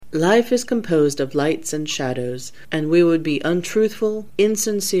Life is composed of lights and shadows, and we would be untruthful,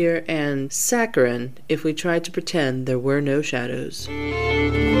 insincere, and saccharine if we tried to pretend there were no shadows.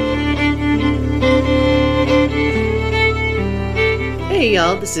 Hey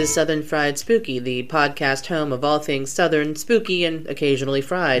y'all, this is Southern Fried Spooky, the podcast home of all things Southern, spooky, and occasionally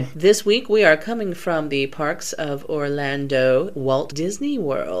fried. This week we are coming from the parks of Orlando, Walt Disney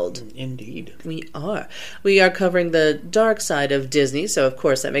World. Indeed. We are. We are covering the dark side of Disney, so of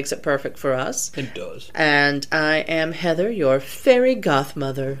course that makes it perfect for us. It does. And I am Heather, your fairy goth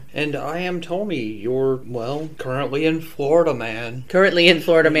mother. And I am Tony, your, currently in Florida man. Currently in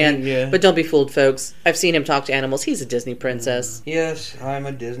Florida man. Yeah. But don't be fooled, folks. I've seen him talk to animals. He's a Disney princess. Yes, I'm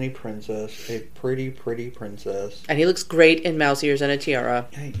a Disney princess. A pretty, pretty princess. And he looks great in mouse ears and a tiara.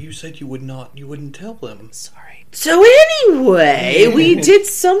 Hey, you said you wouldn't tell them. Sorry. So anyway, we did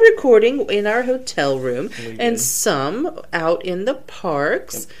some recording in our hotel room and some out in the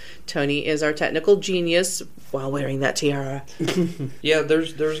parks. Yep. Tony is our technical genius while wearing that tiara. Yeah,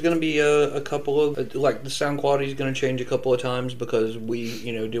 there's going to be a couple of, the sound quality is going to change a couple of times because we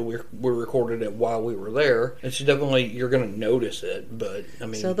recorded it while we were there. It's definitely, you're going to notice it, but I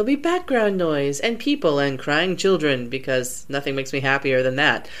mean. So there'll be background noise and people and crying children because nothing makes me happier than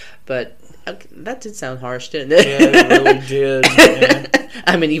that. But that did sound harsh, didn't it? Yeah, it really did. Yeah.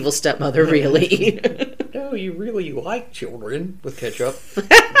 I'm an evil stepmother, really. No, you really like children with ketchup.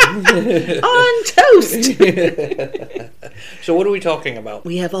 On toast! So what are we talking about?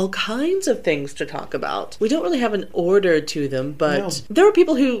 We have all kinds of things to talk about. We don't really have an order to them, but there are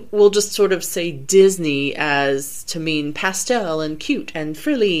people who will just sort of say Disney as to mean pastel and cute and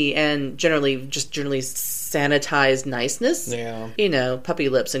frilly and generally sanitized niceness. Yeah. You know, puppy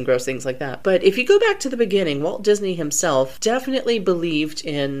lips and gross things like that. But if you go back to the beginning, Walt Disney himself definitely believed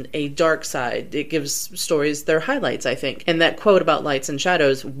in a dark side. It gives stories their highlights, I think. And that quote about lights and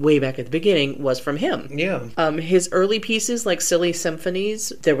shadows way back at the beginning was from him. Yeah. His early pieces, like Silly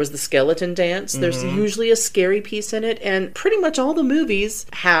Symphonies, there was the skeleton dance. Mm-hmm. There's usually a scary piece in it. And pretty much all the movies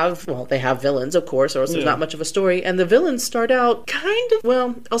they have villains, of course, or else there's not much of a story. And the villains start out kind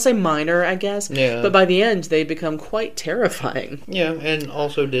of, I'll say minor, I guess. Yeah. But by the end, they become quite terrifying. Yeah, and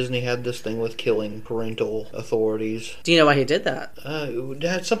also Disney had this thing with killing parental authorities. Do you know why he did that? It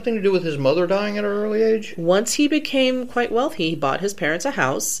had something to do with his mother dying at an early age? Once he became quite wealthy, he bought his parents a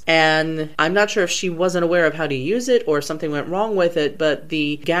house, and I'm not sure if she wasn't aware of how to use it or if something went wrong with it, but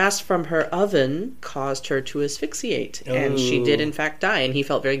the gas from her oven caused her to asphyxiate, and she did in fact die, and he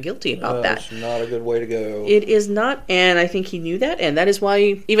felt very guilty about that. That's not a good way to go. It is not, and I think he knew that, and that is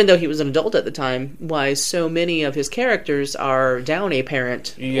why, even though he was an adult at the time, why so many of his characters are down a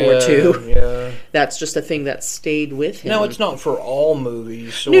parent or two. Yeah. That's just a thing that stayed with him. No, it's not for all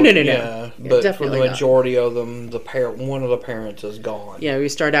movies. No. Yeah, but definitely for the majority of them, one of the parents is gone. Yeah, we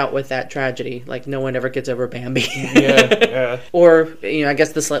start out with that tragedy. Like, no one ever gets over Bambi. Yeah. Or, I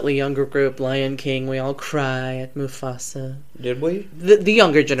guess the slightly younger group, Lion King, we all cry at Mufasa. Did we? The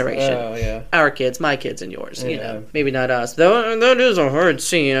younger generation. Oh, yeah. Our kids, my kids and yours, Maybe not us. Though that is a hard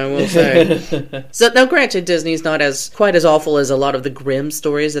scene, I will say. So, now granted, Disney's not quite as awful as a lot of the grim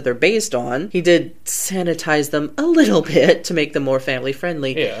stories that they're based on. He did sanitize them a little bit to make them more family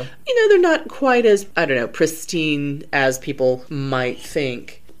friendly. Yeah. They're not quite as, pristine as people might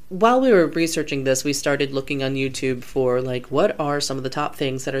think. While we were researching this, we started looking on YouTube for, what are some of the top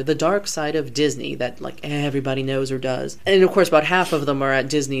things that are the dark side of Disney that, everybody knows or does. And, of course, about half of them are at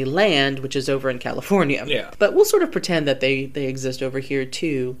Disneyland, which is over in California. Yeah. But we'll sort of pretend that they exist over here,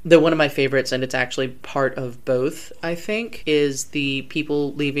 too. Though one of my favorites, and it's actually part of both, I think, is the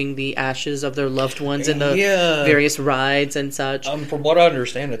people leaving the ashes of their loved ones in the various rides and such. From what I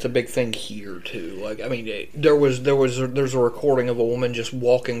understand, it's a big thing here, too. There's a recording of a woman just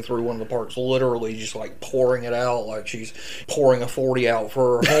walking through one of the parks, literally just pouring it out like she's pouring a 40 out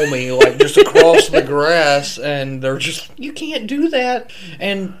for her homie, just across the grass, and they're just, you can't do that.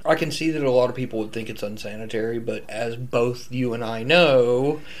 And I can see that a lot of people would think it's unsanitary, but as both you and I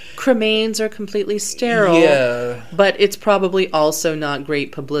know, cremains are completely sterile. Yeah. But it's probably also not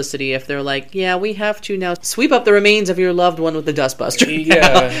great publicity if they're we have to now sweep up the remains of your loved one with the dustbuster.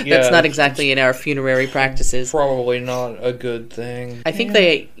 Yeah. That's not exactly in our funerary practices. Probably not a good thing. I think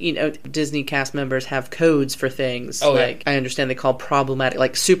they Disney cast members have codes for things. I understand they call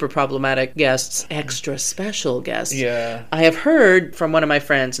problematic, super problematic guests, extra special guests. Yeah. I have heard from one of my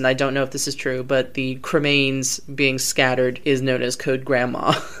friends, and I don't know if this is true, but the cremains being scattered is known as Code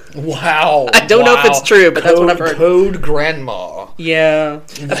Grandma. Wow. I don't know if it's true, but that's what I've heard. Code grandma. Yeah.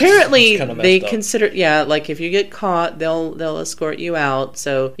 Apparently, they up. consider, like if you get caught, they'll escort you out.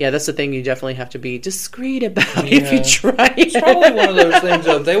 So, yeah, that's the thing you definitely have to be discreet about if you try It's probably one of those things,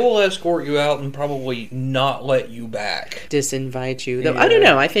 though. They will escort you out and probably not let you back. Disinvite you. Though, I don't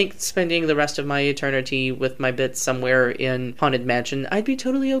know. I think spending the rest of my eternity with my bits somewhere in Haunted Mansion, I'd be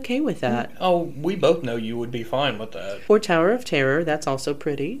totally okay with that. Oh, we both know you would be fine with that. Or Tower of Terror, that's also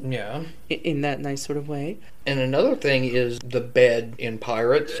pretty. Yeah. In that nice sort of way. And another thing is the bed in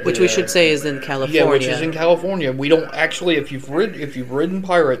Pirates, which we should say is in California. Yeah, which is in California. We don't actually, if you've ridden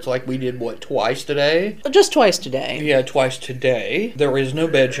Pirates like we did, twice today? Just twice today. Yeah, twice today. There is no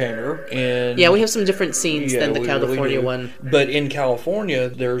bed chamber in. Yeah, we have some different scenes than the California one. But in California,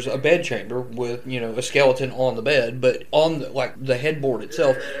 there's a bed chamber with a skeleton on the bed, but on the headboard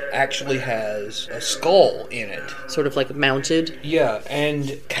itself actually has a skull in it, sort of like mounted. Yeah,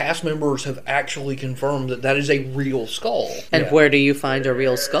 and cast members have actually confirmed that is a real skull. And where do you find a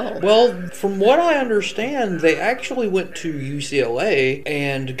real skull? Well, from what I understand, they actually went to UCLA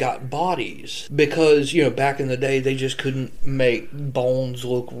and got bodies because, back in the day, they just couldn't make bones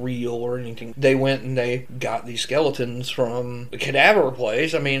look real or anything. They went and they got these skeletons from a cadaver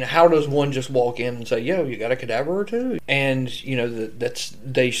place. I mean, how does one just walk in and say, yo, you got a cadaver or two? And,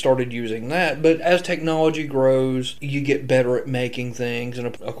 they started using that. But as technology grows, you get better at making things. And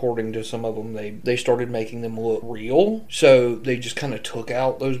according to some of them, they started making them look real, so they just kind of took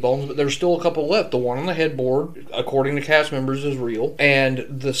out those bones, but there's still a couple left. The one on the headboard, according to cast members, is real, and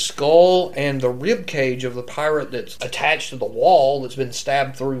the skull and the rib cage of the pirate that's attached to the wall that's been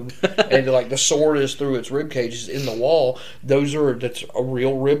stabbed through and the sword is through its rib cage is in the wall. That's a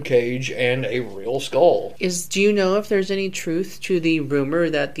real rib cage and a real skull. Do you know if there's any truth to the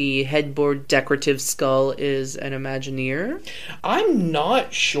rumor that the headboard decorative skull is an Imagineer? I'm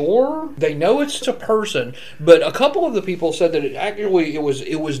not sure. They know it's a person, but a couple of the people said that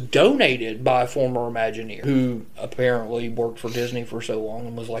it was donated by a former Imagineer who apparently worked for Disney for so long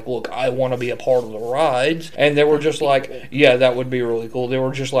and was like, look, I want to be a part of the rides. And they were just like, yeah, that would be really cool. They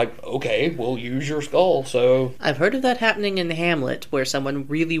were just like, okay, we'll use your skull. So I've heard of that happening in Hamlet where someone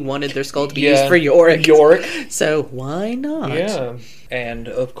really wanted their skull to be used for Yorick. So why not? Yeah. And,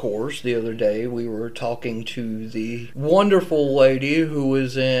 of course, the other day we were talking to the wonderful lady who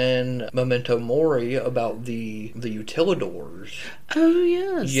was in Memento Mori about the utilidors. Oh,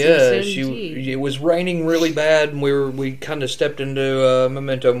 yes. Yeah, it was raining really bad, and we kind of stepped into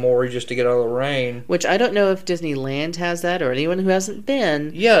Memento Mori just to get out of the rain. Which I don't know if Disneyland has that, or anyone who hasn't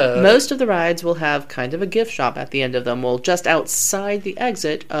been. Yeah. Most of the rides will have kind of a gift shop at the end of them. Well, just outside the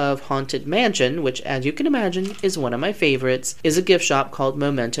exit of Haunted Mansion, which, as you can imagine, is one of my favorites, is a gift shop called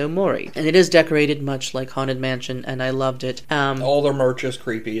Memento Mori. And it is decorated much like Haunted Mansion, and I loved it. All their merch is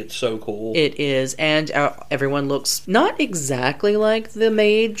creepy. It's so cool. It is, and everyone looks not exactly like the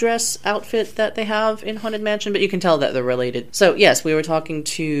maid dress outfit that they have in Haunted Mansion, but you can tell that they're related. So, yes, we were talking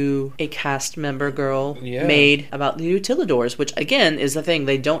to a cast member girl, maid, about the utilidors, which, again, is the thing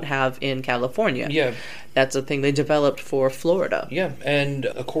they don't have in California. Yeah. That's a thing they developed for Florida. Yeah, and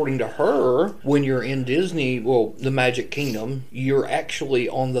according to her, when you're in Disney, the Magic Kingdom, you're actually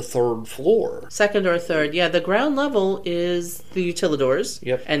on the third floor. Second or third. Yeah, the ground level is the utilidors.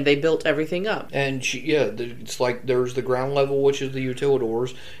 Yep. And they built everything up. And it's like there's the ground level, which is the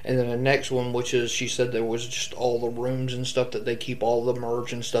utilidors, and then the next one, which is, she said there was just all the rooms and stuff that they keep all the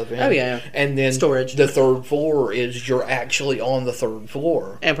merch and stuff in. Oh, yeah. And then storage. The third floor is you're actually on the third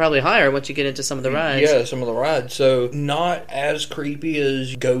floor. And probably higher once you get into some of the rides. Yeah, some of the rides. So not as creepy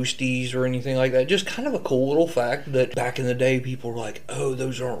as ghosties or anything like that. Just kind of a cool little fact that back in the day people were like, oh,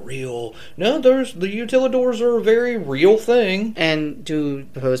 those aren't real. No, the utilidors are a very real thing. And do you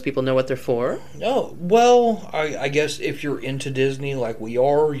suppose people know what they're for? No. Well, I guess if you're into Disney like we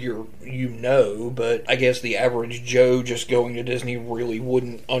are, but I guess the average Joe just going to Disney really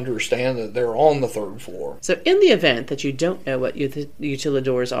wouldn't understand that they're on the third floor. So in the event that you don't know what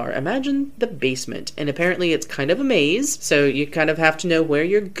utilidors are, imagine the basement. And apparently it's kind of a maze, so you kind of have to know where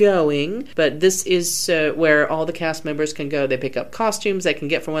you're going. But this is where all the cast members can go. They pick up costumes they can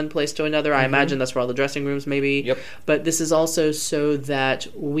get from one place to another. I imagine that's where all the dressing rooms may be. Yep. But this is also so that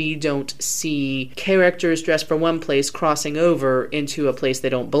we don't see characters dressed from one place crossing over into a place they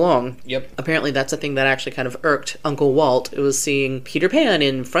don't belong. Yep. Apparently that's a thing that actually kind of irked Uncle Walt. It was seeing Peter Pan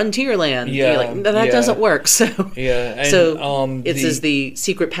in Frontierland. Yeah. That doesn't work. So yeah. And, so it's the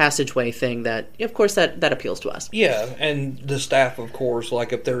secret passageway thing that, of course, that appeals to us. Yeah, and the staff, of course,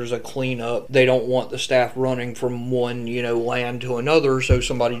 like if there's a cleanup, they don't want the staff running from one, land to another, so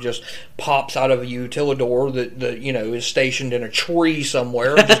somebody just pops out of a utilidor that is stationed in a tree tree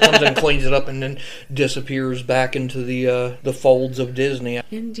somewhere. Just comes and cleans it up and then disappears back into the folds of Disney.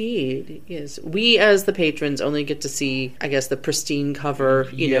 Indeed, yes. We, as the patrons, only get to see, I guess, the pristine cover,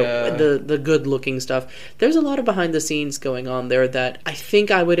 you know, the good-looking stuff. There's a lot of behind-the-scenes going on there that I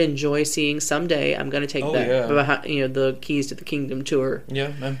think I would enjoy seeing someday. I'm going to take the Keys to the Kingdom tour.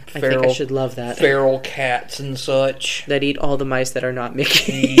 Yeah, and I think I should love that. Feral cats and such. That eat all the mice that are not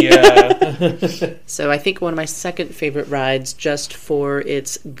Mickey. Yeah. So I think one of my second favorite rides, just for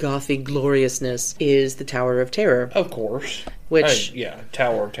its gothy gloriousness, is the Tower of Terror. Of course. Which,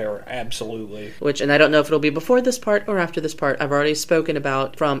 Tower of Terror, absolutely. And I don't know if it'll be before this part or after this part. I've already spoken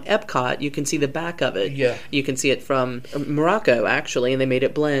about from Epcot. You can see the back of it. Yeah. You can see it from Morocco, actually, and they made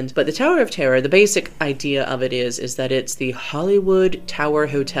it blend. But the Tower of Terror, the basic idea of it is that it's the Hollywood Tower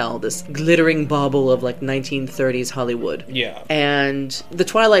Hotel, this glittering bauble of like 1930s Hollywood. Yeah. And the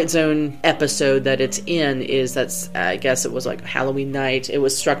Twilight Zone episode that it's in I guess it was like Halloween night. It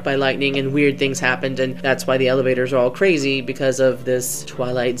was struck by lightning and weird things happened, and that's why the elevators are all crazy, because of this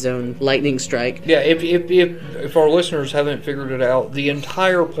Twilight Zone lightning strike. Yeah, if our listeners haven't figured it out, the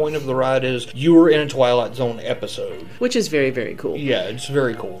entire point of the ride is you were in a Twilight Zone episode. Which is very, very cool. Yeah, it's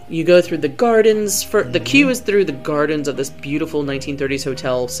very cool. You go through the gardens. The queue is through the gardens of this beautiful 1930s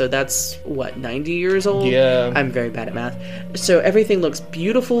hotel, so that's, 90 years old? Yeah. I'm very bad at math. So everything looks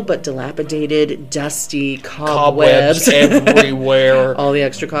beautiful, but dilapidated, dusty, cobwebs everywhere. All the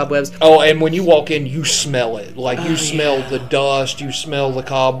extra cobwebs. Oh, and when you walk in, you smell it. Like, you smell the dust, you smell the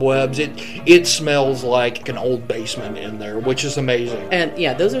cobwebs. It smells like an old basement in there, which is amazing. And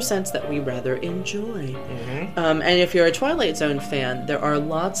yeah, those are scents that we rather enjoy. Mm-hmm. And if you're a Twilight Zone fan, there are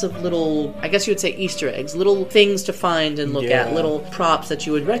lots of little, I guess you would say Easter eggs, little things to find and look at, little props that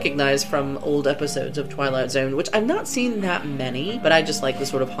you would recognize from old episodes of Twilight Zone, which I've not seen that many, but I just like the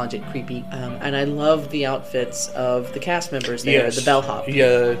sort of haunted, creepy. And I love the outfits of the cast members there, the bellhop.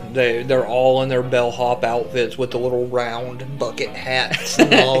 Yeah, they're all in their bellhop outfits with the little round bucket hats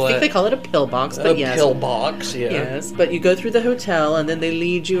and all I think they call it a pillbox, but yes. A pillbox, yeah. Yes, but you go through the hotel and then they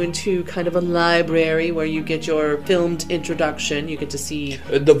lead you into kind of a library where you get your filmed introduction. You get to see...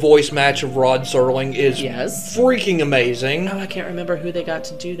 The voice match of Rod Serling is freaking amazing. Oh, I can't remember who they got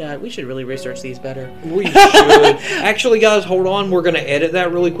to do that. We should really research these better. We should. Actually, guys, hold on. We're going to edit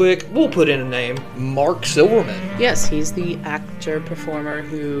that really quick. We'll put in a name. Mark Silverman. Yes, he's the actor-performer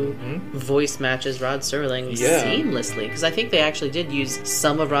who voice matches Rod Serling seamlessly. Because I think they actually did use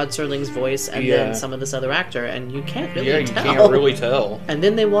some of Rod Serling's voice and then some of this other actor, and you can't really tell. Yeah, you can't really tell. And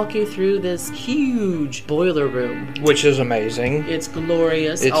then they walk you through this huge boiler room. Which is amazing. It's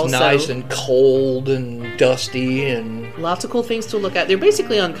glorious. It's also nice and cold and dusty and... Lots of cool things to look at. They're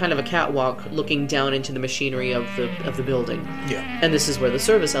basically on kind of a catwalk looking down into the machinery of the building. Yeah. And this is where the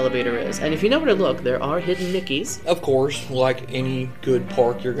service elevator is. And if you know where to look, there are hidden Mickeys. Of course, like any good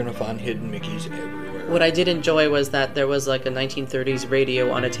park, you're going to find hidden Mickeys everywhere. What I did enjoy was that there was like a 1930s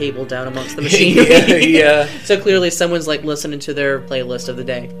radio on a table down amongst the machinery. Yeah. So clearly someone's like listening to their playlist of the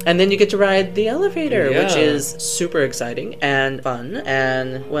day. And then you get to ride the elevator, which is super exciting and fun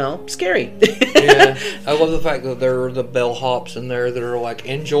and, well, scary. Yeah. I love the fact that there are the bellhops in there that are like,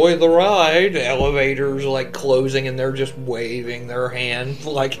 enjoy the ride. Elevators like closing and they're just waving their hand.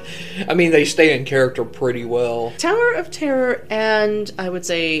 Like, I mean, they stay in character pretty well. Tower of Terror and I would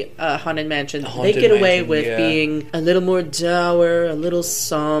say Haunted Mansion, they get away with being a little more dour, a little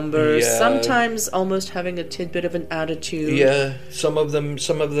somber, sometimes almost having a tidbit of an attitude. Yeah, some of them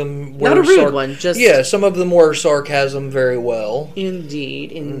were not a rude one, just some of them were sarcasm very well.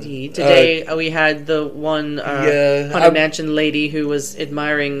 Indeed. Today we had the one Haunted Mansion lady who was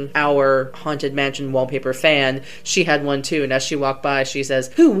admiring our Haunted Mansion wallpaper fan. She had one too, and as she walked by, she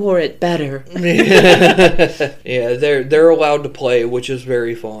says, "Who wore it better?" Yeah, they're allowed to play, which is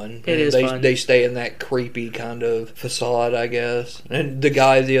very fun. It is fun. They stay in that creepy kind of facade, I guess. And the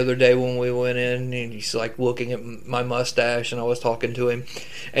guy the other day when we went in, and he's like looking at my mustache, and I was talking to him,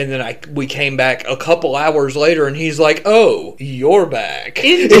 and then we came back a couple hours later, and he's like, "Oh, you're back."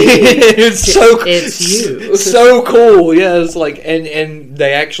 It's you. So cool. Yeah, it's like, and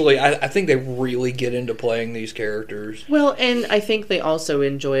they actually, I think they really get into playing these characters. Well, and I think they also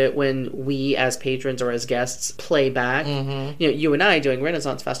enjoy it when we as patrons or as guests play back. You know, you and I doing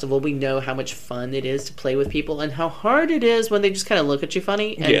Renaissance Festival, we know how much fun it is to play with people and how hard it is when they just kind of look at you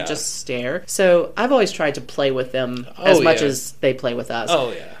funny and just stare. So I've always tried to play with them as much as they play with us.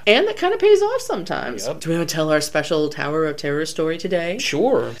 Oh, yeah. And that kind of pays off sometimes. Yep. Do we want to tell our special Tower of Terror story today?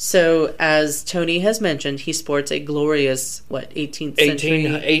 Sure. So, as Tony has mentioned, he sports a glorious, 18th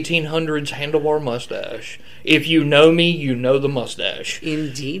 1800s handlebar mustache. If you know me, you know the mustache.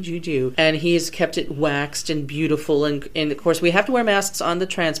 Indeed you do. And he's kept it waxed and beautiful. And of course, we have to wear masks on the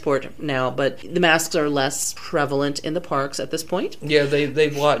transport now, but the masks are less prevalent in the parks at this point. Yeah,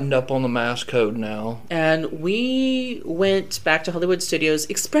 they've lightened up on the mask code now. And we went back to Hollywood Studios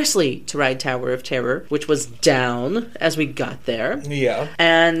expressly to ride Tower of Terror, which was down as we got there. Yeah.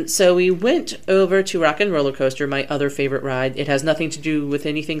 And so we went over to Rock and Roller Coaster, my other favorite ride. It has nothing to do with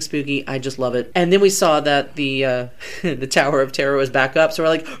anything spooky. I just love it. And then we saw that the Tower of Terror was back up, so we're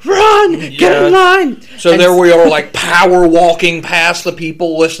like, run! Get in line! So there we are, like, power walking past the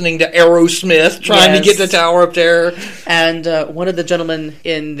people listening to Aerosmith, trying to get to Tower of Terror. And one of the gentlemen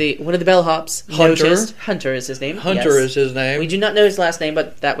one of the bellhops noticed. Hunter is his name. Hunter is his name. We do not know his last name,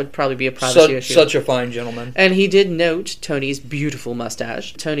 but that would probably be a privacy issue. Such a fine gentleman. And he did note Tony's beautiful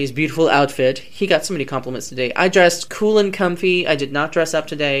mustache, Tony's beautiful outfit. He got so many compliments today. I dressed cool and comfy. I did not dress up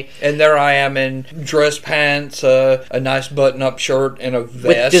today. And there I am in dress pants, a nice button-up shirt, and a vest.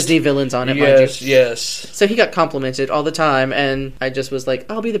 With Disney villains on it, yes, mind you. Yes. So he got complimented all the time, and I just was like,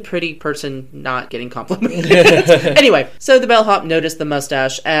 I'll be the pretty person not getting complimented. Anyway, so the bellhop noticed the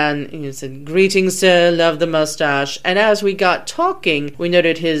mustache, and he said, greetings, sir, love the mustache. And as we got talking, we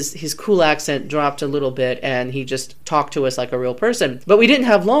noted his cool accent dropped a little bit, and he just talked to us like a real person. But we didn't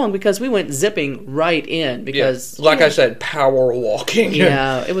have long, because we went zipping right in, because... Yeah. Like I said, power walking.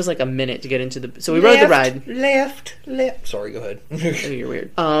 Yeah, it was like a minute to get into the... So we rode the ride. Left. Sorry, go ahead. Oh, you're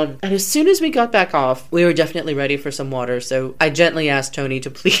weird. And as soon as we got back off, we were definitely ready for some water, so I gently asked Tony to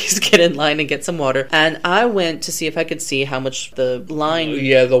please get in line and get some water, and I went to see if I could see how much the line...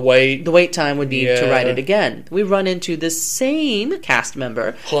 the wait time would be to ride it again. We run into the same cast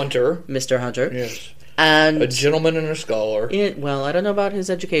member. Hunter. Mr. Hunter. Yes. And a gentleman and a scholar. Well, I don't know about his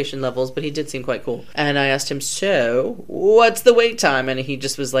education levels, but he did seem quite cool. And I asked him, so, what's the wait time? And he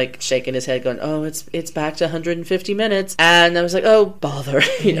just was like shaking his head going, oh, it's back to 150 minutes. And I was like, oh, bother.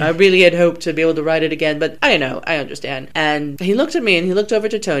 I really had hoped to be able to ride it again, but I know, I understand. And he looked at me and he looked over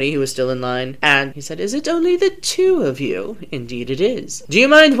to Tony, who was still in line, and he said, is it only the two of you? Indeed it is. Do you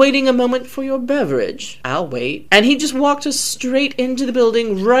mind waiting a moment for your beverage? I'll wait. And he just walked us straight into the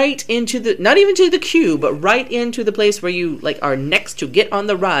building, right into the, not even to the queue, but right into the place where you are next to get on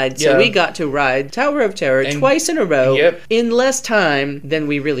the ride. So we got to ride Tower of Terror twice in a row in less time than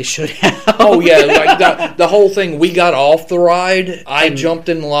we really should have. Oh yeah, the whole thing. We got off the ride. I jumped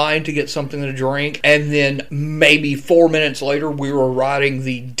in line to get something to drink, and then maybe 4 minutes later, we were riding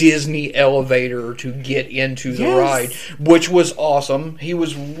the Disney elevator to get into the ride, which was awesome. He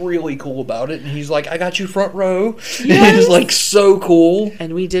was really cool about it, and he's like, "I got you front row." Yes. It was so cool.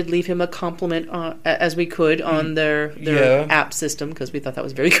 And we did leave him a compliment as we could on their app system, because we thought that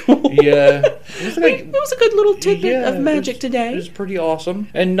was very cool. Yeah. It was a good little tidbit of magic today. It was pretty awesome.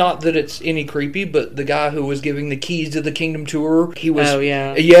 And not that it's any creepy, but the guy who was giving the keys to the Kingdom Tour, he was... Oh,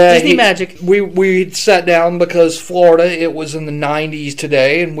 yeah. Yeah. Disney magic. We sat down because Florida, it was in the 90s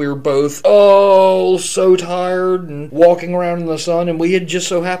today, and we were both, so tired and walking around in the sun, and we had just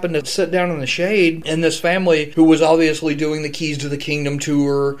so happened to sit down in the shade, and this family who was obviously doing the keys to the Kingdom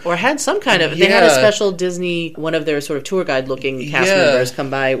Tour... Or had some kind of... They had a special Disney, one of their sort of tour guide looking cast members come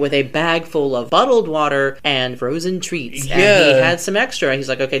by with a bag full of bottled water and frozen treats. And he had some extra. He's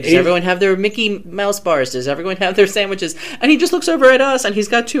like, okay, does everyone have their Mickey Mouse bars? Does everyone have their sandwiches? And he just looks over at us and he's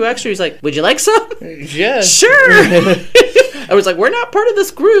got 2 extra. He's like, would you like some? Yeah. Sure. I was like, we're not part of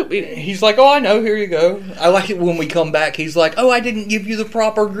this group. He's like, oh, I know, here you go. I like it when we come back. He's like, oh, I didn't give you the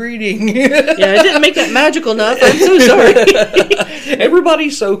proper greeting. Yeah, I didn't make that magical enough. I'm so sorry.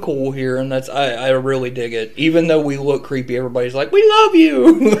 Everybody's so cool here, and I really dig it. Even though we look creepy, everybody's like, we love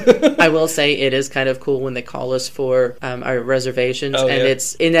you. I will say it is kind of cool when they call us for our reservations,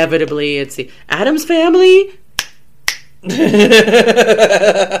 it's inevitably the Addams Family.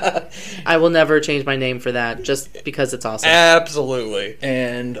 I will never change my name for that, just because it's awesome. Absolutely.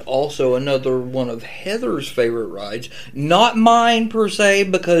 And also another one of Heather's favorite rides, not mine per se,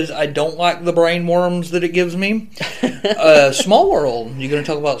 because I don't like the brain worms that it gives me. Small World. You're going to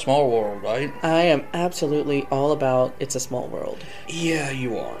talk about Small World, right? I am absolutely all about It's a Small World. Yeah,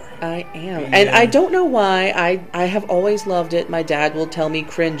 you are. I am. Yeah. And I don't know why. I have always loved it. My dad will tell me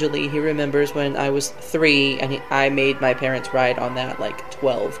cringily. He remembers when I was 3 and I made my parents ride on that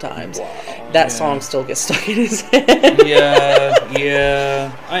 12 times. Wow. That song still gets stuck in his head. Yeah.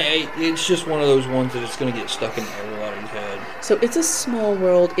 It's just one of those ones that it's going to get stuck in everybody's head. So It's a Small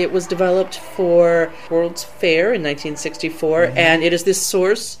World. It was developed for World's Fair in 1964, and it is the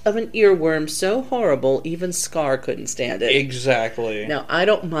source of an earworm so horrible even Scar couldn't stand it. Exactly. Now, I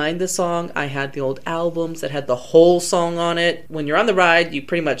don't mind the song. I had the old albums that had the whole song on it. When you're on the ride, you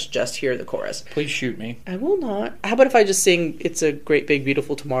pretty much just hear the chorus. Please shoot me. I will not. How about if I just sing It's a Great Big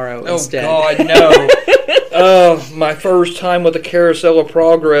Beautiful Tomorrow instead? Oh, God, no. My first time with the Carousel of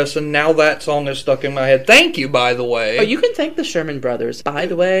Progress, and now that song is stuck in my head. Thank you, by the way. Oh, you can thank the Sherman Brothers. By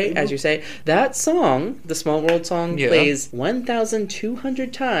the way, as you say, that song, the Small World song, plays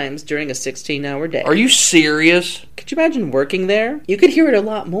 1,200 times during a 16-hour day. Are you serious? Could you imagine working there? You could hear it a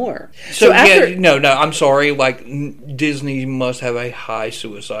lot more. So after... yeah, no, I'm sorry. Like, Disney must have a high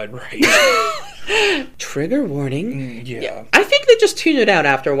suicide rate. Trigger warning. Yeah. I think they just tune it out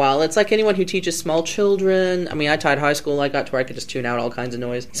after a while. It's like anyone who teaches small children. I mean, I taught high school. I got to where I could just tune out all kinds of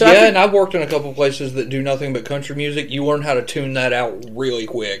noise. So and I've worked in a couple places that do nothing but country music. You learn how to tune that out really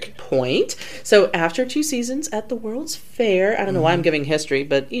quick. Point. So after 2 seasons at the World's Fair, I don't know why I'm giving history,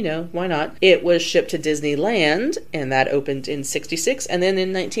 but, why not? It was shipped to Disneyland, and that opened in 1966. And then in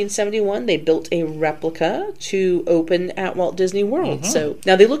 1971, they built a replica to open at Walt Disney World. So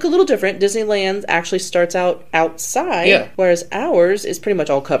now they look a little different. Disneyland actually starts out outside, whereas ours is pretty much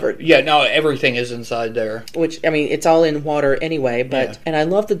all covered. Yeah, no, everything is inside there. Which, I mean, it's all in water anyway, but, and I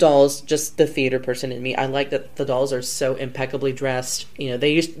love the dolls, just the theater person in me. I like that the dolls are so impeccably dressed.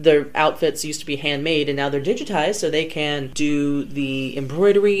 Their outfits used to be handmade, and now they're digitized, so they can do the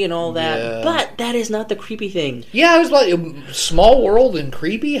embroidery and all that. Yeah. But that is not the creepy thing. Yeah, I was like, Small World and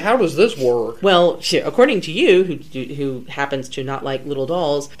creepy? How does this work? Well, according to you, who happens to not like little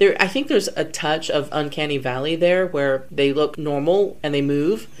dolls, I think there's a touch of Uncanny Valley there where they look normal and they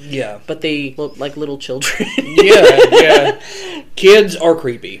move. Yeah. But they look like little children. Yeah. Kids are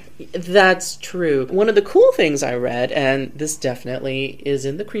creepy. That's true. One of the cool things I read, and this definitely is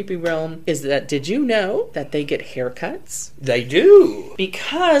in the creepy realm, is that did you know that they get haircuts? They do.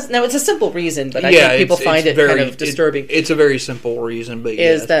 Because, now it's a simple reason, but I think people find it kind of disturbing. It's a very simple reason, but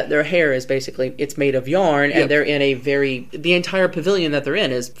is that their hair is basically, it's made of yarn, and they're in the entire pavilion that they're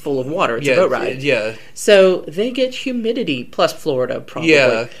in is full of water. It's a boat ride. Yeah. So they get humidity, plus Florida probably.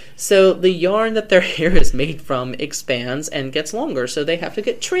 Yeah. So the yarn that their hair is made from expands and gets longer, so they have to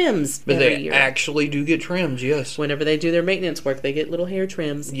get trims but every they year. Actually do get trims, yes. Whenever they do their maintenance work, they get little hair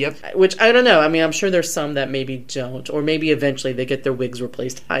trims. Yep. Which, I don't know. I mean, I'm sure there's some that maybe don't, or maybe eventually they get their wigs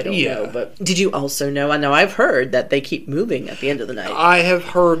replaced. I don't know. But did you also know, I know I've heard that they keep moving at the end of the night. I have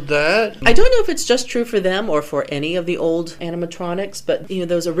heard that. I don't know if it's just true for them or for any of the old animatronics, but,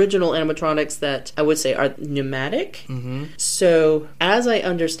 those original animatronics that I would say are pneumatic. Mm-hmm. So, as I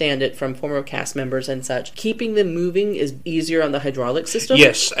understand it from former cast members and such, keeping them moving is easier on the hydraulic system.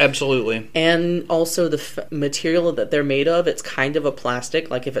 Yes, absolutely. And also the material that they're made of, it's kind of a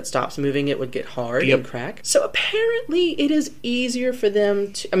plastic. Like if it stops moving, it would get hard and crack. So apparently it is easier for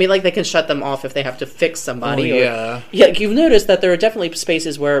them to... I mean, like they can shut them off if they have to fix somebody. Yeah, you've noticed that there are definitely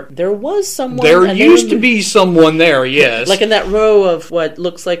spaces where there was someone... There used to be someone there, yes. Like in that row of what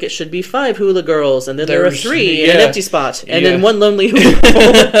looks like it should be 5 hula girls, and then there are 3 in an empty spot, and then 1 lonely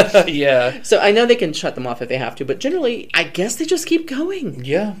hula. Yeah. So I know they can shut them off if they have to, but generally, I guess they just keep going.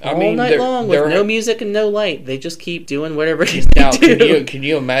 Yeah. All night long with no music and no light. They just keep doing whatever it is now, they do. Can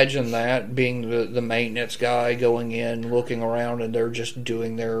you imagine that, being the maintenance guy going in, looking around, and they're just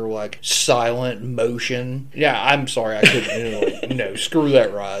doing their, like, silent motion? Yeah, I'm sorry, I couldn't. No, screw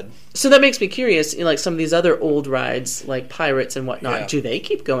that ride. So that makes me curious, like some of these other old rides, like Pirates and whatnot, do they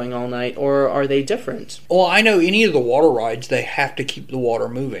keep going all night, or are they different? Well, I know any of the water rides, they have to keep the water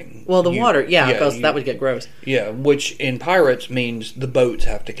moving. Well, water, because that would get gross. Yeah, which in Pirates means the boats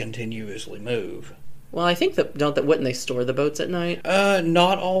have to continuously move. Well, I think wouldn't they store the boats at night?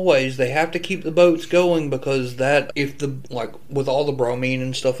 Not always. They have to keep the boats going because with all the bromine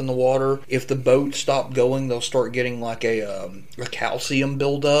and stuff in the water, if the boats stop going, they'll start getting like a calcium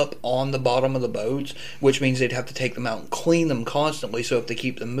buildup on the bottom of the boats, which means they'd have to take them out and clean them constantly. So if they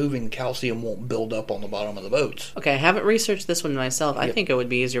keep them moving, calcium won't build up on the bottom of the boats. Okay, I haven't researched this one myself. I think it would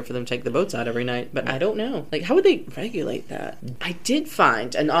be easier for them to take the boats out every night, but I don't know. Like, how would they regulate that? I did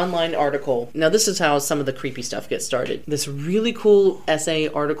find an online article. Now, this is how some of the creepy stuff gets started. This really cool essay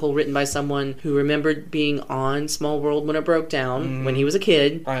article written by someone who remembered being on Small World when it broke down when he was a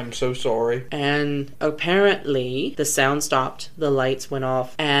kid. I am so sorry. And apparently the sound stopped, the lights went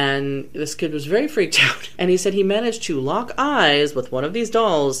off, and this kid was very freaked out. And he said he managed to lock eyes with one of these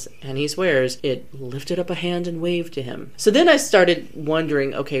dolls, and he swears it lifted up a hand and waved to him. So then I started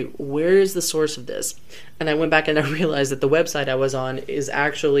wondering, okay, where is the source of this? And I went back and I realized that the website I was on is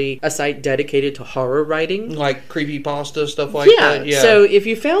actually a site dedicated to horror horror writing. Like creepypasta, stuff like that? Yeah. So if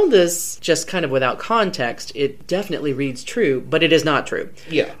you found this just kind of without context, it definitely reads true, but it is not true.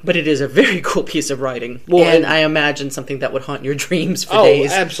 Yeah. But it is a very cool piece of writing. Well, and I imagine something that would haunt your dreams for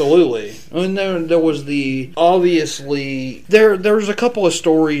days. Oh, absolutely. And there was obviously, there's a couple of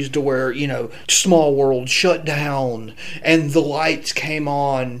stories to where, Small World shut down and the lights came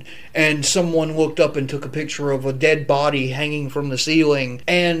on and someone looked up and took a picture of a dead body hanging from the ceiling.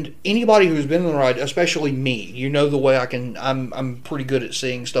 And anybody who's been on the ride, especially me, the way I'm pretty good at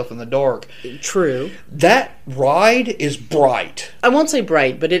seeing stuff in the dark. True. That ride is bright. I won't say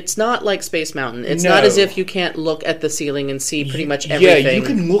bright, but it's not like Space Mountain. It's not as if you can't look at the ceiling and see pretty much everything. Yeah, you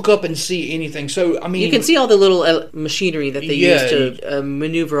can look up and see anything. So, I mean, you can see all the little machinery that they use to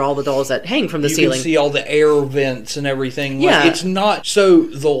maneuver all the dolls that hang from the ceiling. You can see all the air vents and everything. Yeah. It's not... So,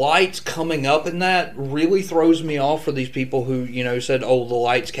 the lights coming up in that really throws me off for these people who, said, oh, the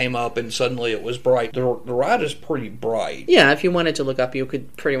lights came up and suddenly it was bright. The ride is pretty bright. Yeah, if you wanted to look up, you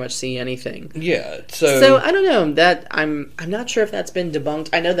could pretty much see anything. Yeah, so I don't know. That I'm not sure if that's been debunked.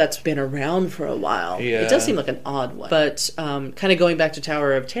 I know that's been around for a while. Yeah. It does seem like an odd one. But kind of going back to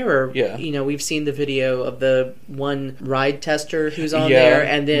Tower of Terror, we've seen the video of the one ride tester who's on there,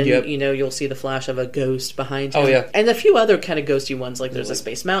 and then, you'll see the flash of a ghost behind him. Oh, yeah. And a few other kind of ghosty ones, like there's a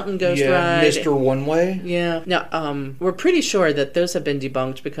Space Mountain ghost ride. Mr. One Way. Yeah. Now, we're pretty sure that those have been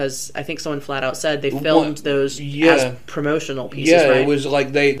debunked because I think someone flat out said they filmed those as promotional pieces, right? It was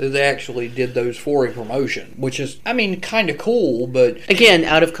like they actually did those for a promotion, which is, I mean, kind of cool, but... Again,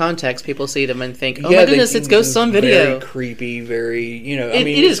 out of context, people see them and think, oh my goodness, it's ghosts on video. Very creepy, very,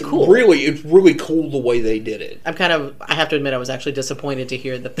 it is cool. Really, it's really cool the way they did it. I have to admit, I was actually disappointed to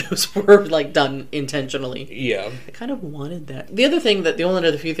hear that those were, done intentionally. Yeah. I kind of wanted that. The only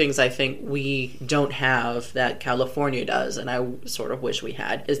other few things I think we don't have that California does, and I sort of wish we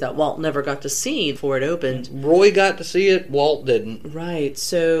had, is that Walt never got to see before it opened. Roy got to see it, Walt didn't. Right,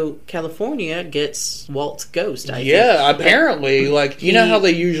 so California gets Walt's ghost, I think. Yeah, apparently, you know how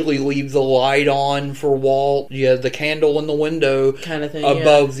they usually leave the light on for Walt? Yeah, the candle in the window kind of thing,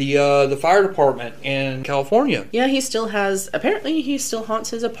 above the fire department in California. Yeah, he still haunts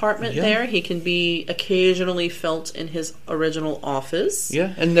his apartment there. He can be occasionally felt in his original office.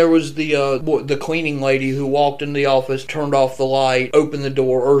 Yeah, and there was the cleaning lady who walked in the office, turned off the light, opened the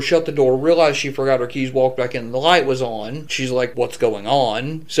door, or shut the door, realized she forgot her keys, walked back in, the light was on. She's like, what's going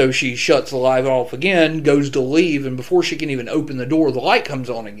on? So she shuts the light off again, goes to leave, and before she can even open the door, the light comes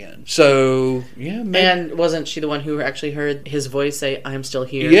on again. So, yeah. And wasn't she the one who actually heard his voice say, I'm still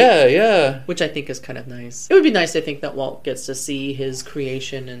here? Yeah, yeah. Which I think is kind of nice. It would be nice to think that Walt gets to see his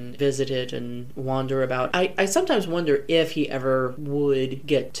creation and visit it and wander about. I sometimes wonder if he ever would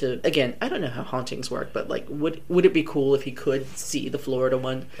get to, again, I don't know how hauntings work, but would it be cool if he could see the Florida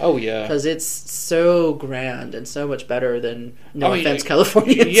one? Oh, yeah. Because it's so grand and so much better than, offense,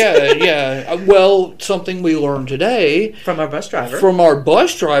 Californians. Yeah. Well, something we learned today from our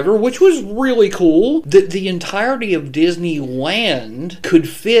bus driver, which was really cool, that the entirety of Disneyland could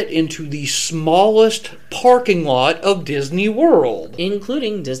fit into the smallest parking lot of Disney World.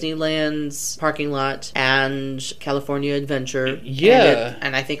 Including Disneyland's parking lot and California Adventure. Yeah.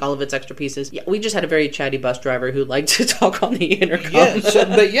 And I think all of its extra pieces. Yeah, we just had a very chatty bus driver who liked to talk on the intercom.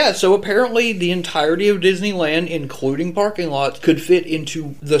 So apparently the entirety of Disneyland, including parking lots, could fit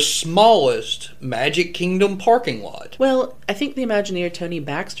into the smallest Magic Kingdom parking lot. Well, I think the Imagineer Tony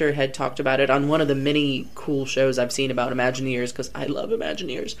Baxter had talked about it on one of the many cool shows I've seen about Imagineers, because I love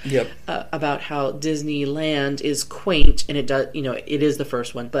Imagineers. Yep. About how Disneyland is quaint, and it does, it is the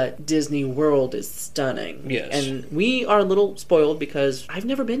first one, but Disney World is stunning. Yes. And we are a little spoiled because I've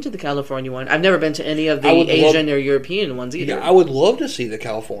never been to the California one. I've never been to any of the Asian or European ones either. Yeah, I would love to see the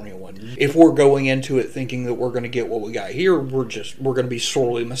California one. If we're going into it thinking that we're going to get what we got here, we're going to be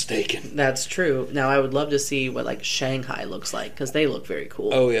sorely mistaken. That's true. Now, I would love to see what Shanghai looks like, because they look very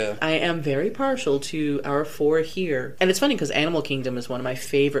cool. Oh, yeah. I am very partial to our 4 here. And it's funny because Animal Kingdom is one of my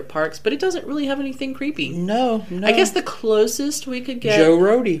favorite parks, but it doesn't really have anything creepy. No. I guess the closest we could get... Joe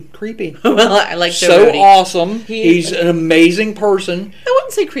Rohde. Creepy. Well, I like Joe Rohde. So awesome. He's an amazing person. I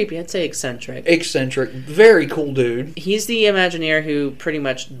wouldn't say creepy. I'd say eccentric. Very cool dude. He's the Imagineer who pretty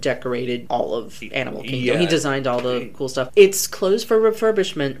much decorated all of Animal Kingdom. Yeah. He designed all the cool stuff. It's closed for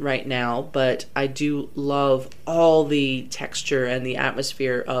refurbishment right now, but I do love all the texture and the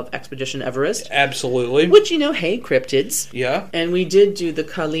atmosphere of Expedition Everest. Absolutely. Which, hey, cryptids. Yeah. And we did do the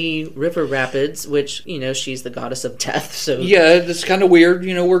Kali River Rapids, which, she's the goddess of death, so... Yeah, it's kind of weird.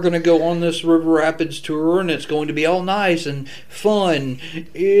 We're going to go on this River Rapids tour, and it's going to be all nice and fun.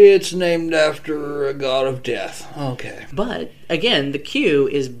 It's named after a god of death. Okay. But again, the queue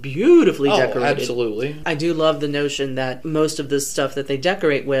is beautifully decorated. Absolutely. I do love the notion that most of the stuff that they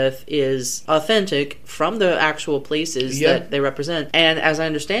decorate with is authentic from the actual places that they represent. And as I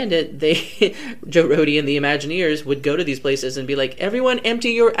understand it, Joe Rohde and the Imagineers would go to these places and be like, everyone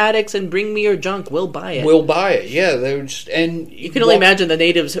empty your attics and bring me your junk. We'll buy it. We'll buy it. Yeah. They would just, and you can only imagine the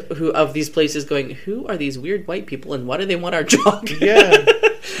natives of these places going, who are these weird white people and why do they want our junk? Yeah.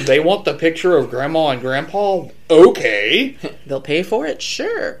 They want the picture of Grandma and Grandpa? Okay. They'll pay for it?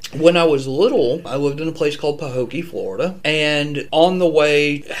 Sure. When I was little, I lived in a place called Pahokee, Florida. And on the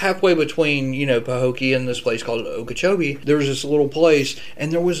way, halfway between, Pahokee and this place called Okeechobee, there was this little place.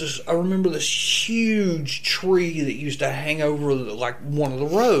 And there was I remember this huge tree that used to hang over, one of the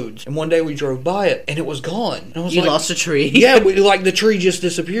roads. And one day we drove by it, and it was gone. And I was You lost a tree? Yeah, the tree just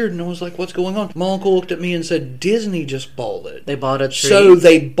disappeared. And I was like, what's going on? My uncle looked at me and said, Disney just bought it. They bought a tree? So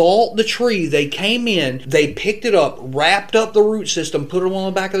they bought the tree. They came in, they picked it up, wrapped up the root system, put it on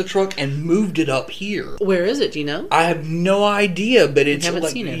the back of the truck, and moved it up here. Where is it? Do you know? I have no idea, but it's you haven't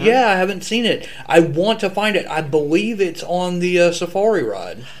seen it, huh? Yeah, I haven't seen it. I want to find it. I believe it's on the safari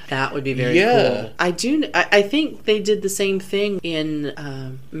ride. That would be very cool. I think they did the same thing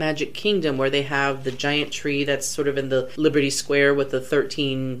in Magic Kingdom, where they have the giant tree that's sort of in the Liberty Square with the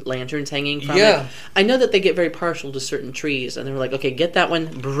 13 lanterns hanging from it. I know that they get very partial to certain trees, and they were like, okay, get that one,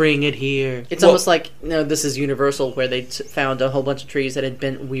 bring it here. It's almost like, this is Universal, where they found a whole bunch of trees that had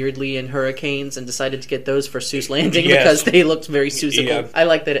bent weirdly in hurricanes and decided to get those for Seuss Landing because they looked very Seussical. Yeah. I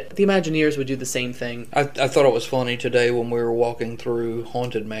like that the Imagineers would do the same thing. I thought it was funny today when we were walking through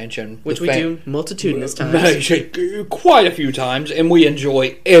Haunted Mansion. Which we do multitudinous times. Quite a few times, and we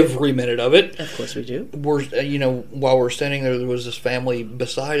enjoy every minute of it. Of course we do. We're, while we're standing there was this family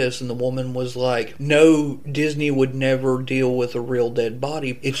beside us, and the woman was like, no, Disney would never deal with a real dead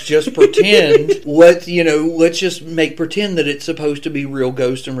body. It's just pretend. Let's just make pretend that it's supposed to be real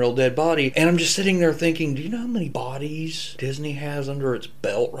ghost and real dead body. And I'm just sitting there thinking, do you know how many bodies Disney has under its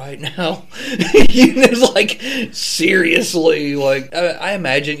belt right now? Seriously, I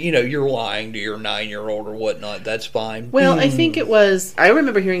imagine, you're lying to your 9-year-old or whatnot. That's fine. Well, I think I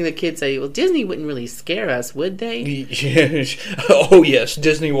remember hearing the kids say, well, Disney wouldn't really scare us, would they? Oh, yes,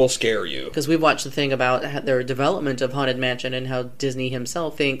 Disney will scare you. Because we've watched the thing about their development of Haunted Mansion and how Disney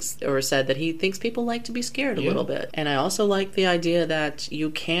himself thinks, or said that he thinks people like to be scared a little bit. And I also like the idea that you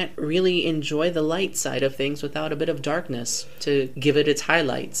can't really enjoy the light side of things without a bit of darkness to give it its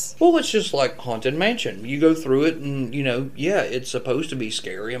highlights. Well, it's just like Haunted Mansion. You go through it and, it's supposed to be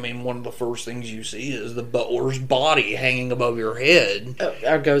scary. I mean, one of the first things you see is the butler's body hanging above your head.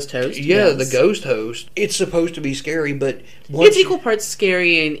 Our ghost host. Yeah, yes. The ghost host. It's supposed to be scary, but it's equal parts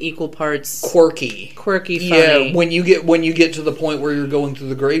scary and equal parts quirky, funny. Yeah, when you get to the point where you're going through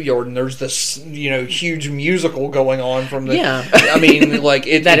the graveyard and there's this huge musical going on from the. Yeah. I mean,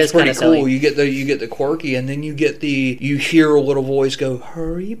 it's pretty cool. Silly. You get the quirky, and then you hear a little voice go,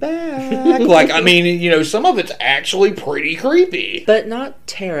 "Hurry back!" Some of it's actually pretty creepy, but not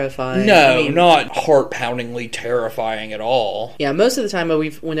terrifying. No, not heart-poundingly terrifying at all. Yeah, most of the time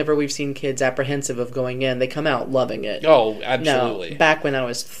whenever we've seen kids apprehensive of going in, they come out loving it. Oh, absolutely. Now, back when I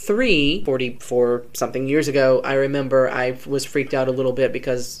was 44 something years ago, I remember I was freaked out a little bit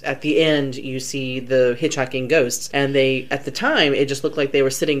because at the end you see the hitchhiking ghosts, and at the time it just looked like they were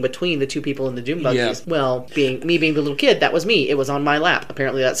sitting between the two people in the doom buggies. Yeah. Well, being the little kid, that was me. It was on my lap.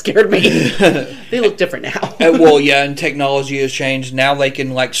 Apparently that scared me. They look different now. And technology has changed. Now they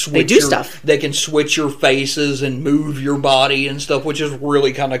can switch. They do stuff. They can switch your faces and move your body and stuff, which is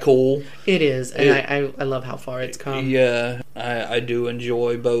really kind of cool. It is, and I love how far it's come. Yeah, I do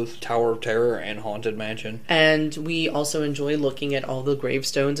enjoy both Tower of Terror and Haunted Mansion. And we also enjoy looking at all the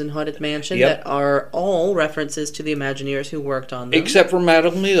gravestones in Haunted Mansion that are all references to the Imagineers who worked on them. Except for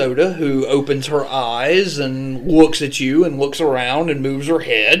Madame Leota, who opens her eyes and looks at you and looks around and moves her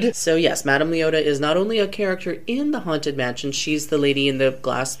head. So yes, Madame Leota is not only a character in the Haunted Mansion, she's the lady in the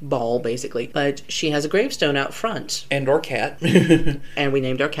glass ball, basically, but she has a gravestone out front. And our cat. And we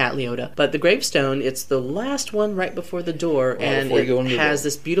named our cat Leota. But the gravestone, it's the last one right before the door, and it has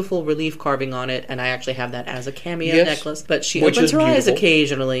this beautiful relief carving on it, and I actually have that as a cameo necklace. But she opens her eyes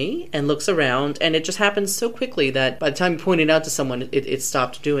occasionally and looks around, and it just happens so quickly that by the time you point it out to someone, it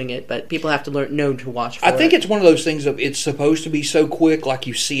stopped doing it. But people have to know to watch for it. I think it's one of those things of it's supposed to be so quick, like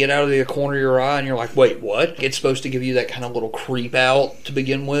you see it out of the corner of your eye, and you're like, wait, what? It's supposed to give you that kind of little creep out to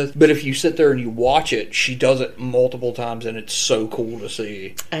begin with. But if you sit there and you watch it, she does it multiple times, and it's so cool to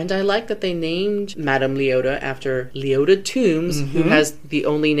see. And I like that they named Madame Leota after Leota Toombs, who has the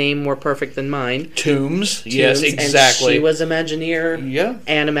only name more perfect than mine. Toombs. Yes, exactly. And she was Imagineer,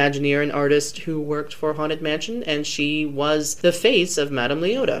 an Imagineer, an artist who worked worked for Haunted Mansion, and she was the face of Madame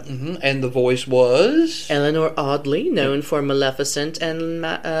Leota. Mm-hmm. And the voice was? Eleanor Audley, known for Maleficent and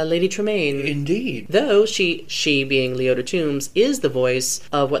Lady Tremaine. Indeed. Though she being Leota Toombs, is the voice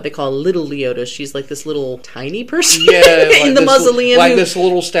of what they call Little Leota. She's like this little tiny person in the mausoleum. Like this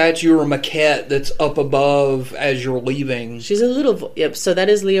little statue or maquette that's up above as you're leaving. She's a little... Yep, so that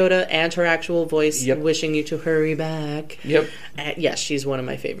is Leota and her actual voice wishing you to hurry back. Yep. Yes, she's one of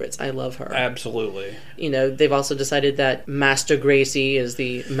my favorites. I love her. Absolutely. You know, they've also decided that Master Gracie is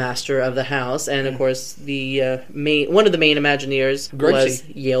the master of the house, and of course, one of the main Imagineers was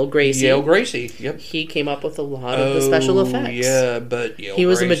Yale Gracie. Yale Gracie, yep. He came up with a lot of the special effects. Yeah, but Yale He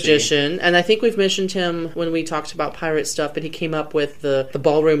was Gracie. a magician, and I think we've mentioned him when we talked about pirate stuff, but he came up with the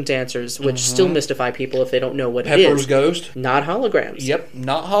ballroom dancers, which still mystify people if they don't know what it is. Pepper's Ghost. Not holograms. Yep,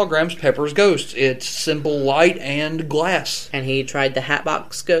 not holograms, Pepper's Ghost. It's simple light and glass. And he tried the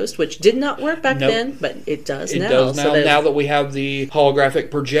Hatbox Ghost, which did not work back then, but it does now. It does now. So now that we have the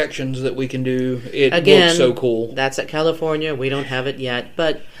holographic projections that we can do, it again, looks so cool. That's at California. We don't have it yet,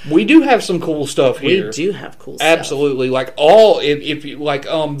 but we do have some cool stuff here. We do have cool stuff. Absolutely. Like if you like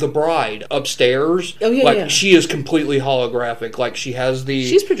the bride upstairs. Oh yeah, like she is completely holographic. Like she has the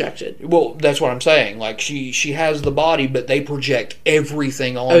she's projected. Well, that's what I'm saying. Like she has the body, but they project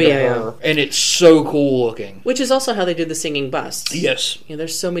everything onto her, and it's so cool looking. Which is also how they do the singing busts. Yes. You know,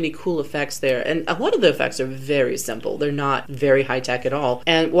 there's so many cool effects there, and a lot of the effects are very simple. They're not very high tech at all.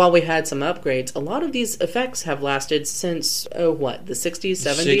 And while we had some upgrades, a lot of these effects have lasted since the 60s,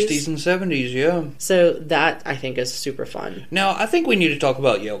 70s. 60s and 70s, yeah. So that, I think, is super fun. Now, I think we need to talk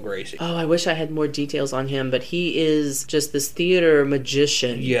about Yale Gracie. Oh, I wish I had more details on him, but he is just this theater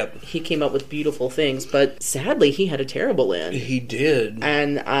magician. Yep. He came up with beautiful things, but sadly, he had a terrible end. He did.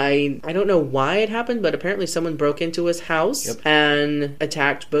 And I don't know why it happened, but apparently someone broke into his house and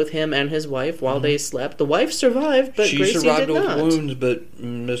attacked both him and his wife while they slept. The wife survived, but Gracie survived did with not. wounds, but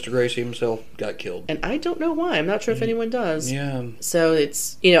Mr. Gracie himself got killed. And I don't know why. I'm not sure if anyone does. Yeah. So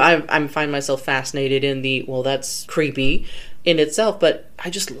it's, you know, I find myself fascinated in the, well, that's creepy in itself, but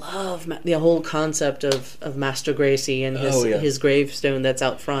I just love the whole concept of Master Gracie and his gravestone that's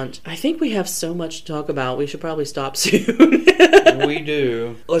out front. I think we have so much to talk about. We should probably stop soon. We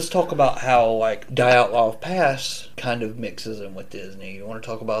do. Let's talk about how, like, Dyatlov Pass kind of mixes in with Disney. You want to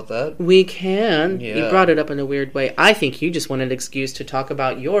talk about that? We can. Yeah. You brought it up in a weird way. I think you just wanted an excuse to talk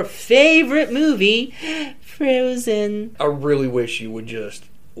about your favorite movie, Frozen. I really wish you would just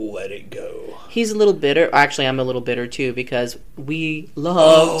let it go. He's a little bitter. Actually, I'm a little bitter too because we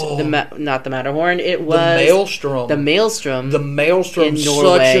loved not the Matterhorn. It was the Maelstrom. The Maelstrom. The Maelstrom. In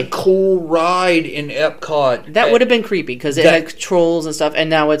Norway. Such a cool ride in Epcot. That would have been creepy because it had trolls and stuff, and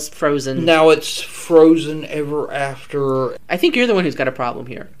now it's frozen. Now it's frozen ever after. I think you're the one who's got a problem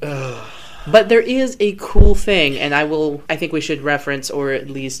here. But there is a cool thing, and I think we should reference or at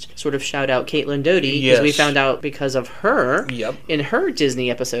least sort of shout out Caitlin Doty, because we found out because of her in her Disney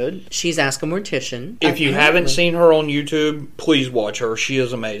episode. She's Ask a Mortician. If you haven't seen her on YouTube, please watch her. She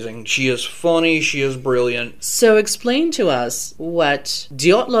is amazing. She is funny. She is brilliant. So explain to us what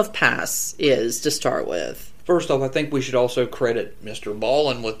Dyatlov Pass is to start with. First off, I think we should also credit Mr.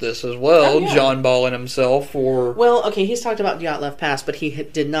 Ballin with this as well. John Ballin himself for... Well, okay, he's talked about Dyatlov Pass, but he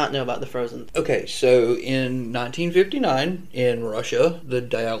did not know about the Frozen. Okay, so in 1959, in Russia, the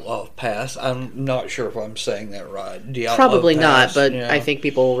Dyatlov Pass, I'm not sure if I'm saying that right. Dyatlov Probably Pass, not, but I think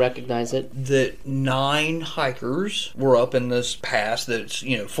people will recognize it. That 9 hikers were up in this pass that's,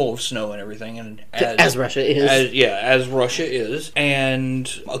 full of snow and everything. And as Russia is. As Russia is. And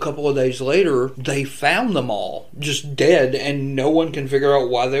a couple of days later, they found them all just dead, and no one can figure out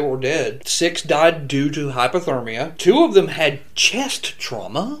why they were dead. 6 died due to hypothermia. 2 of them had chest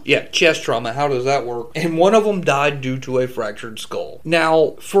trauma. Yeah, chest trauma. How does that work? And 1 of them died due to a fractured skull.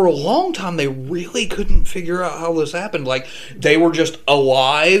 Now, for a long time, they really couldn't figure out how this happened. Like, they were just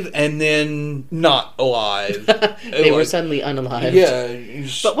alive and then not alive. They were suddenly unalived. Yeah.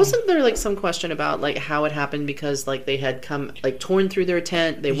 But wasn't there, some question about, how it happened because, they had come, torn through their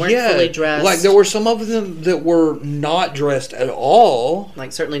tent, they weren't fully dressed? There were some of them that were not dressed at all.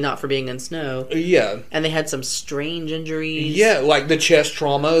 Certainly not for being in snow. Yeah. And they had some strange injuries. Yeah, the chest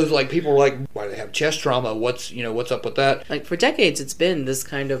trauma. People were like, why do they have chest trauma? What's up with that? For decades, it's been this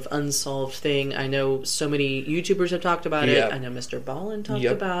kind of unsolved thing. I know so many YouTubers have talked about it. I know Mr. Ballin talked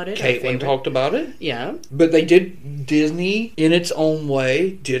about it. Caitlin talked about it. Yeah. But Disney, in its own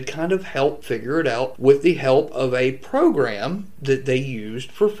way, did kind of help figure it out with the help of a program that they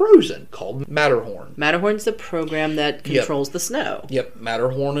used for Frozen called Matterhorn. Matterhorn Matterhorn's the program that controls the snow. Yep,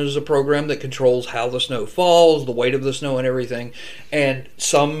 Matterhorn is a program that controls how the snow falls, the weight of the snow, and everything. And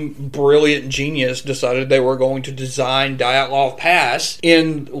some brilliant genius decided they were going to design Dyatlov Pass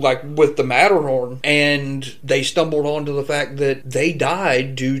with the Matterhorn, and they stumbled onto the fact that they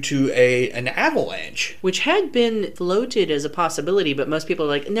died due to an avalanche, which had been floated as a possibility, but most people are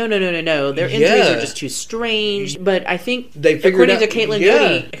like, no. Their injuries are just too strange. But I think they figured according to Caitlin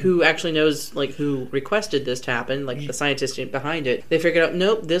Goody, who actually knows who requested this to happen, the scientist behind it, they figured out,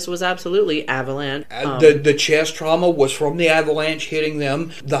 nope, this was absolutely avalanche. The chest trauma was from the avalanche hitting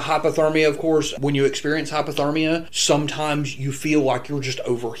them. The hypothermia, of course, when you experience hypothermia, sometimes you feel like you're just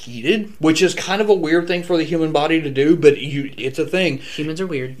overheated, which is kind of a weird thing for the human body to do, but it's a thing. Humans are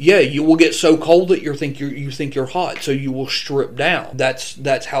weird. Yeah, you will get so cold that you think you're hot, so you will strip down.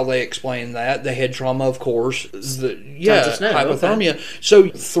 That's how they explain that. The head trauma, of course. Hypothermia. Okay. So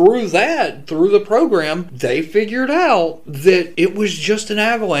through the program, they figured out that it was just an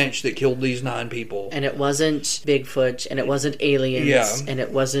avalanche that killed these 9 people. And it wasn't Bigfoot, and it wasn't aliens, and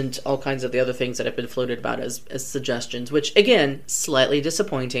it wasn't all kinds of the other things that have been floated about as suggestions, which, again, slightly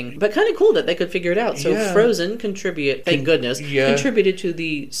disappointing, but kind of cool that they could figure it out. So Frozen thank goodness, contributed to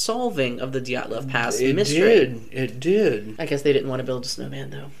the solving of the Dyatlov Pass mystery. It did. I guess they didn't want to build a snowman,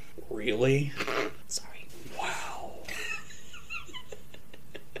 though. Really? Sorry. Wow.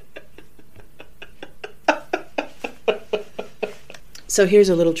 So here's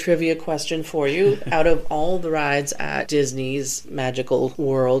a little trivia question for you. Out of all the rides at Disney's Magical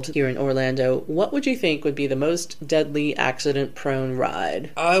World here in Orlando, what would you think would be the most deadly accident-prone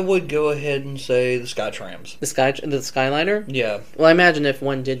ride? I would go ahead and say the Skytrams. The Skyliner? Yeah. Well, I imagine if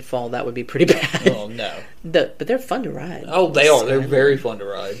one did fall, that would be pretty bad. Oh, no. But they're fun to ride. Oh, they are. They're very fun to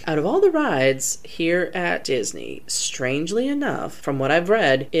ride. Out of all the rides here at Disney, strangely enough, from what I've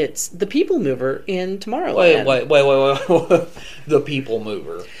read, it's the People Mover in Tomorrowland. Wait. The People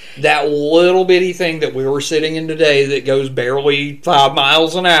Mover. That little bitty thing that we were sitting in today that goes barely 5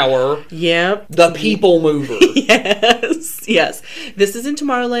 miles an hour. Yep. The People Mover. Yes. This is in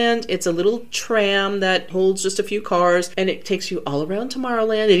Tomorrowland. It's a little tram that holds just a few cars, and it takes you all around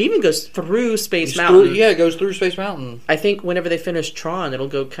Tomorrowland. It even goes through Space Mountain. It goes through Space Mountain. I think whenever they finish Tron, it'll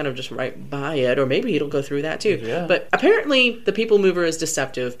go kind of just right by it, or maybe it'll go through that too. Yeah. But apparently, the People Mover is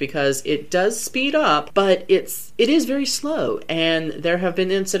deceptive because it does speed up, but it is very slow, and there have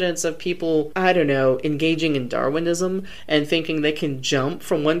been incidents of people, engaging in Darwinism and thinking they can jump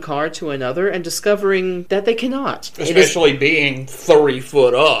from one car to another and discovering that they cannot. Especially being 30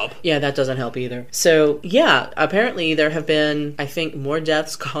 foot up. Yeah, that doesn't help either. So, yeah, apparently there have been, I think, more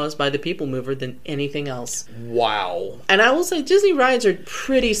deaths caused by the People Mover than anything else. Wow. And I will say Disney rides are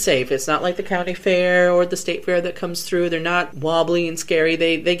pretty safe. It's not like the county fair or the state fair that comes through. They're not wobbly and scary.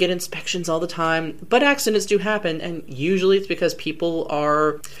 They get inspections all the time. But accidents do happen, and usually it's because people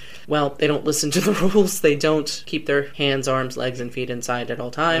are... Well, they don't listen to the rules. They don't keep their hands, arms, legs, and feet inside at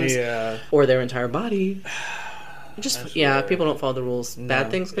all times. Yeah. Or their entire body. People don't follow the rules. No,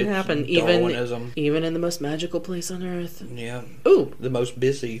 bad things can happen, even in the most magical place on Earth. Yeah. Ooh. The most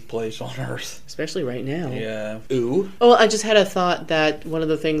busy place on Earth. Especially right now. Yeah. Ooh. Oh, I just had a thought that one of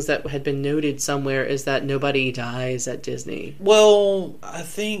the things that had been noted somewhere is that nobody dies at Disney. Well, I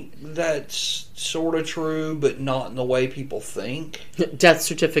think that's sort of true, but not in the way people think. Death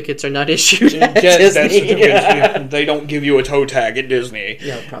certificates are not issued at Disney. They don't give you a toe tag at Disney.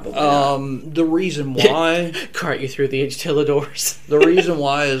 Yeah, probably not. The reason why... Cart you through the utilidors. The reason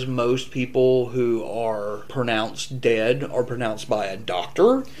why is most people who are pronounced dead are pronounced by a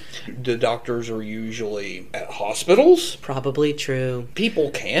doctor. The doctors are usually at hospitals. Probably true.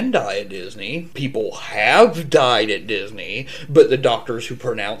 People can die at Disney. People have died at Disney, but the doctors who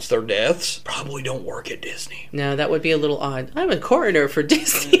pronounce their deaths probably don't work at Disney. No, that would be a little odd. I'm a coroner for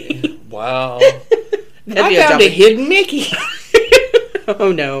Disney. Wow. I found a hidden Mickey.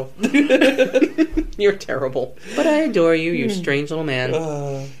 Oh no. You're terrible. But I adore you, you strange little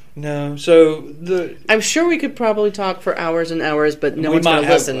man. No, so I'm sure we could probably talk for hours and hours, but no one's going to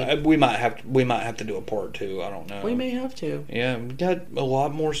listen. We might have to do a part 2. I don't know. We may have to. Yeah, we got a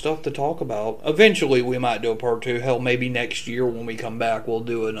lot more stuff to talk about. Eventually, we might do a part 2. Hell, maybe next year when we come back, we'll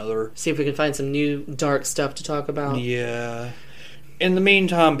do another. See if we can find some new dark stuff to talk about. Yeah. In the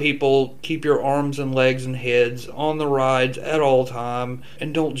meantime, people, keep your arms and legs and heads on the rides at all time,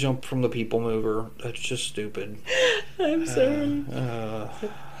 and don't jump from the People Mover. That's just stupid. I'm sorry.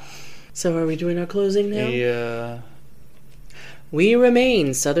 So are we doing our closing now? Yeah. We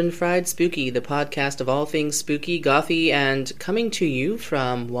remain Southern Fried Spooky, the podcast of all things spooky, gothy, and coming to you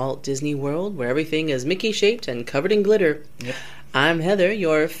from Walt Disney World, where everything is Mickey-shaped and covered in glitter. Yep. I'm Heather,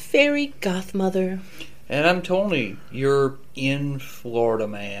 your fairy goth mother. And I'm Tony. You're in Florida,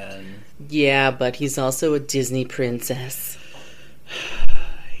 man. Yeah, but he's also a Disney princess.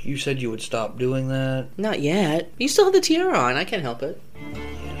 You said you would stop doing that? Not yet. You still have the tiara on. I can't help it.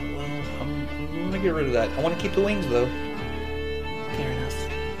 Yeah, well, I'm going to get rid of that. I want to keep the wings, though. Fair enough.